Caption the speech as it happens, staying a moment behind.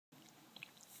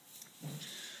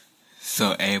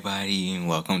So everybody,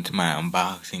 welcome to my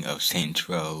unboxing of Saints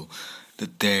Row the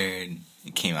Third.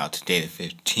 It came out today the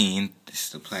 15th. This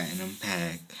is the Platinum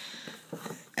Pack.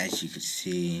 As you can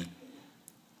see,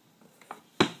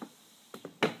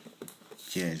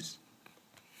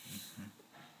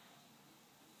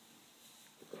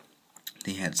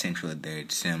 they have Saints Row the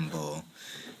Third symbol.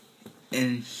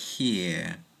 And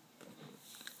here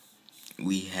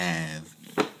we have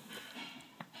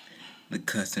the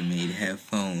custom-made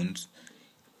headphones.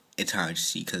 It's hard to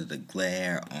see because of the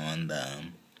glare on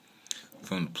them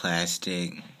from the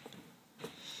plastic.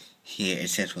 Here it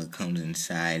says what comes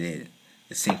inside it.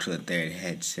 The Saints Row the Third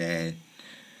headset,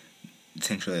 the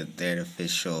Saints Row the Third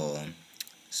official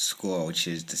score, which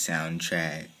is the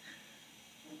soundtrack,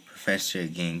 Professor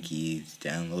Genki's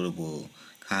downloadable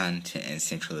content, and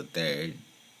Saints Row the Third.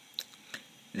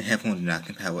 The headphones are not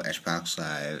compatible with Xbox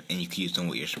Live, and you can use them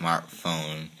with your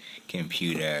smartphone,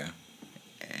 computer,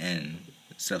 and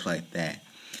stuff like that.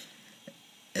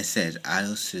 It says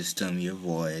audio system, your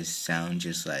voice sound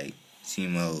just like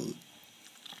C-Mode.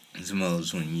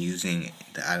 C-Modes when using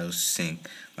the auto sync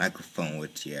microphone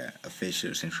with your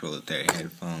official Saints Row the Third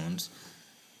headphones.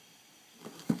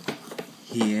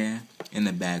 Here in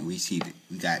the back we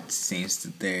got Saints the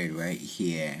Third right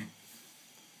here.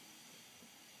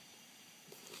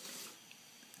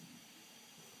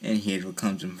 And here's what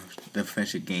comes in the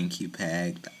Professor Genki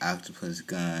pack, the octopus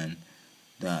gun,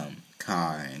 the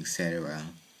car, etc.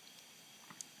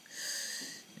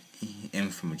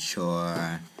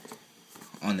 Informature.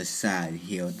 On the side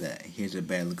here, here's a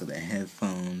better look of the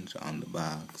headphones on the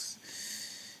box.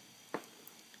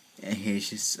 And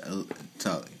here's just a little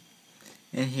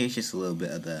bit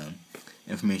of the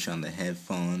information on the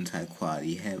headphones. High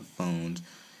quality headphones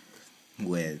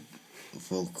with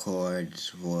full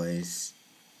cords, voice,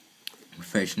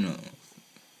 professional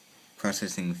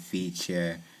processing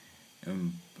feature,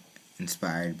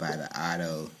 inspired by the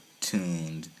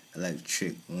auto-tuned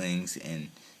electric links and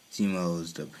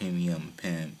C-Modes, the premium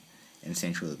pimp, and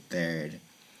Saints Row the Third.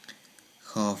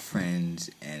 Call friends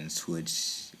and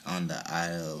switch on the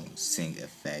auto sync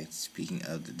effect. Speaking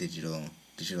of the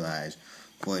digitalized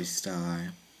voice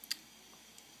star.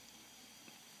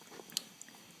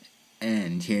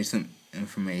 And here's some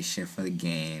information for the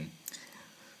game.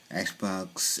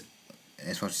 Xbox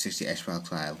 360,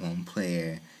 Xbox Live, 1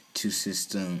 player, 2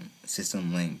 system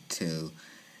link to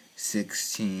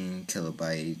 16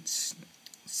 kilobytes,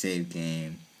 save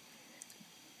game,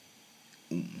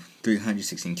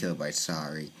 316 kilobytes,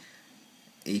 sorry,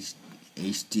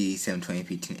 HD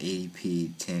 720p,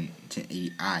 1080p,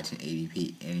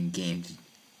 1080p, in-game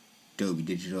Dolby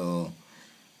Digital,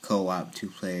 co-op, 2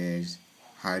 players,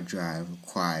 hard drive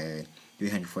required,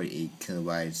 348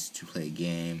 kilobytes to play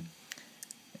game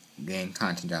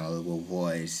content downloadable,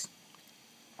 voice.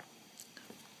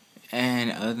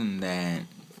 And other than that,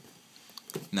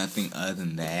 nothing other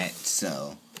than that,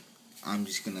 so I'm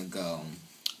just gonna go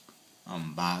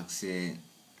unbox it.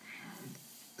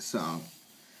 So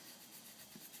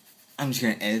I'm just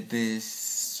gonna edit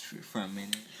this for a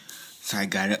minute. So I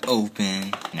got it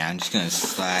open. Now I'm just gonna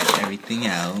slide everything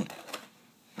out.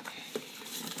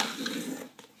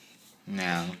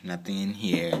 Now, nothing in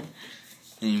here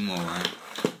anymore.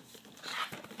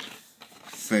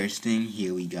 First thing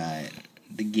here, we got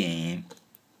the game.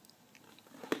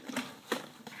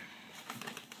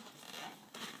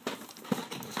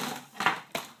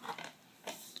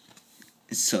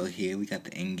 So here we got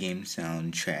the in-game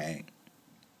soundtrack.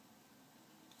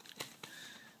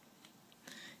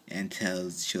 And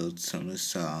shows some of the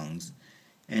songs.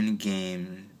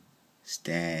 In-game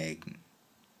Stag,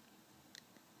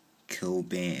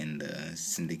 Cobain, and the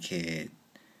Syndicate,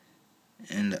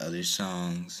 and the other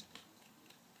songs.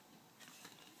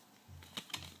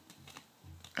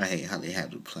 I hate how they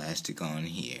have the plastic on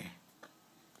here.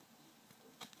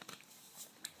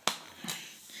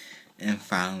 And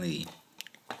finally,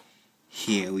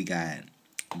 here we got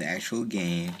the actual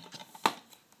game.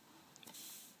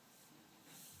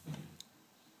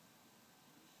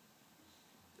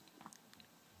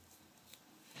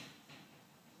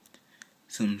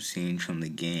 Some scenes from the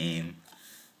game.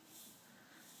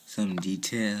 Some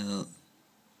details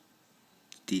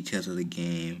of the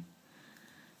game.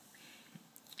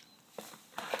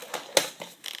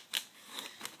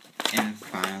 And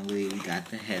finally, we got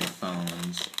the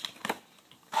headphones.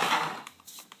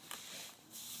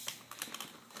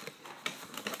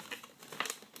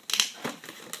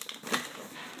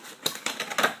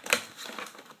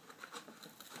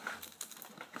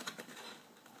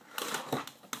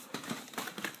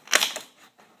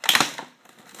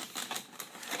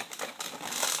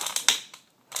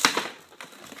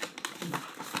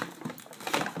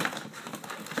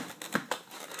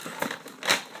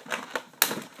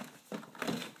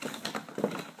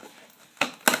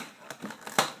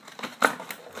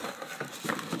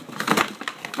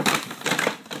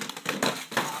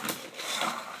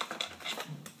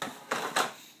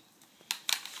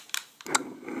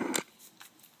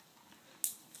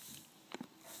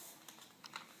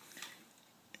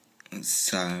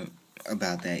 Sorry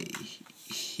about that.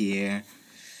 Here,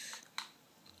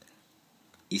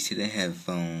 you see the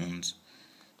headphones,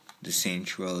 the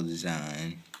central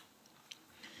design,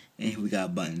 and here we got a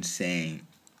button saying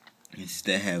it's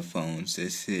the headphones.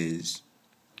 This is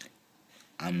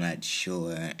I'm not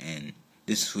sure, and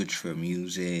this switch for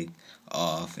music,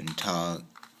 off and talk.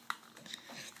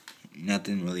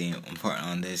 Nothing really important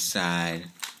on this side.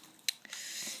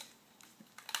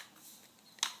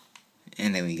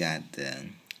 And then we got the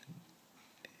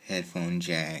headphone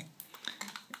jack.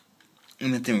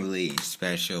 Nothing really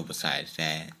special besides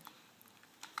that.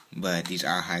 But these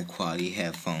are high quality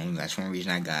headphones. That's one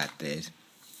reason I got this.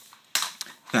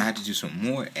 So I had to do some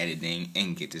more editing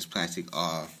and get this plastic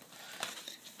off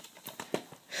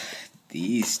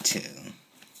these two.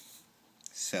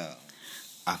 So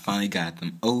I finally got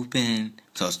them open.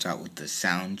 So I'll start with the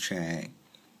soundtrack.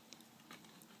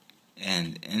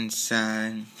 And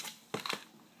inside,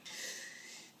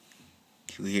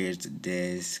 here's the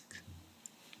disc.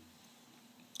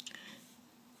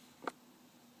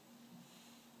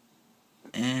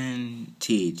 And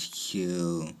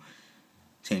THQ,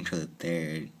 Central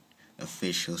Third,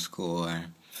 official score.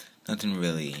 Nothing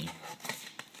really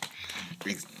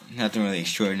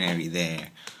extraordinary there,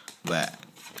 but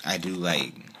I do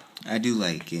like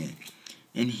it.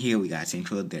 And here we got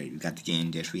Central Third. We got the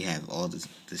game disc. We have all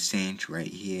the cinch right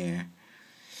here.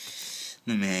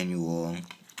 The manual,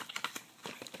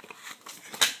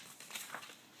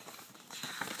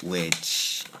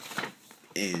 which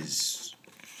is,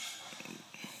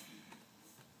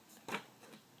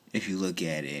 if you look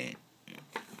at it,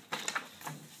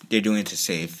 they're doing it to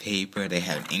save paper. They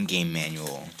have an in-game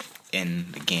manual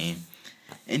in the game.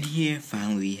 And here,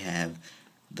 finally, we have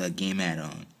the game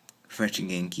add-on. Refreshing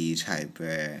Genki's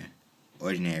Hyper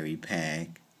Ordinary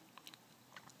Pack.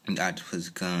 The octopus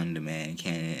gun, the man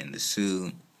cannon, and the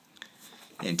suit.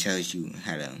 It tells you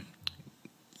how to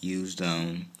use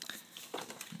them.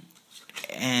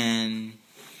 And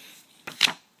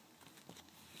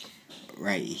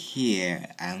right here,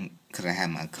 because I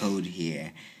have my code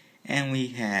here, and we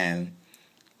have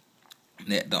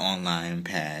the online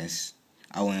pass.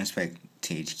 I wouldn't expect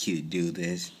THQ to do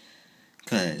this,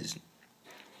 because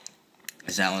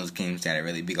it's not one of those games that are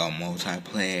really big on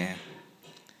multiplayer,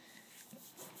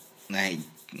 like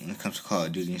when it comes to Call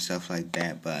of Duty and stuff like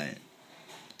that. But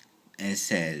it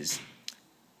says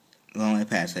the online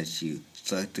pass lets you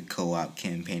select the co-op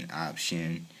campaign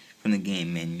option from the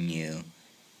game menu,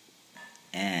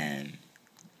 and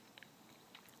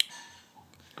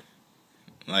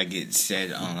like it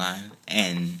said online,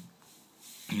 and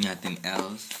nothing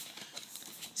else.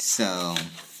 So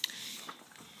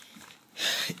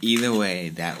either way,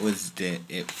 that was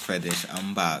it for this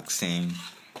unboxing.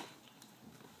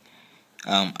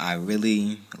 I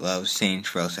really love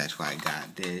Saints Row, so that's why I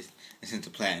got this. And since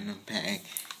the Platinum Pack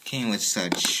came with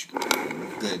such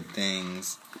good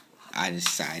things, I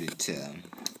decided to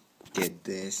get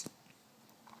this.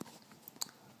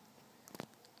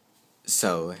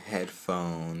 So,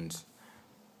 headphones,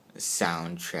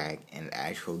 soundtrack, and the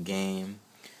actual game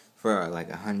for like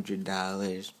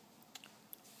 $100.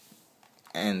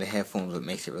 And the headphones, what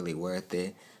makes it really worth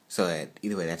it. So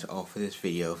either way, that's all for this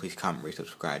video. Please comment, rate,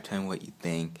 subscribe. Tell me what you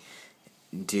think.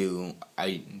 Did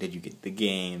you get the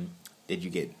game? Did you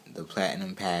get the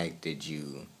Platinum Pack? Did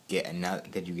you get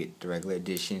the regular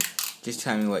edition? Just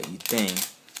tell me what you think.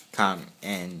 Comment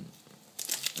in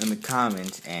the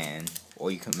comments,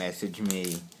 or you can message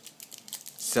me.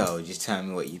 So just tell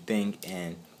me what you think,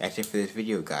 and that's it for this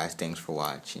video, guys. Thanks for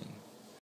watching.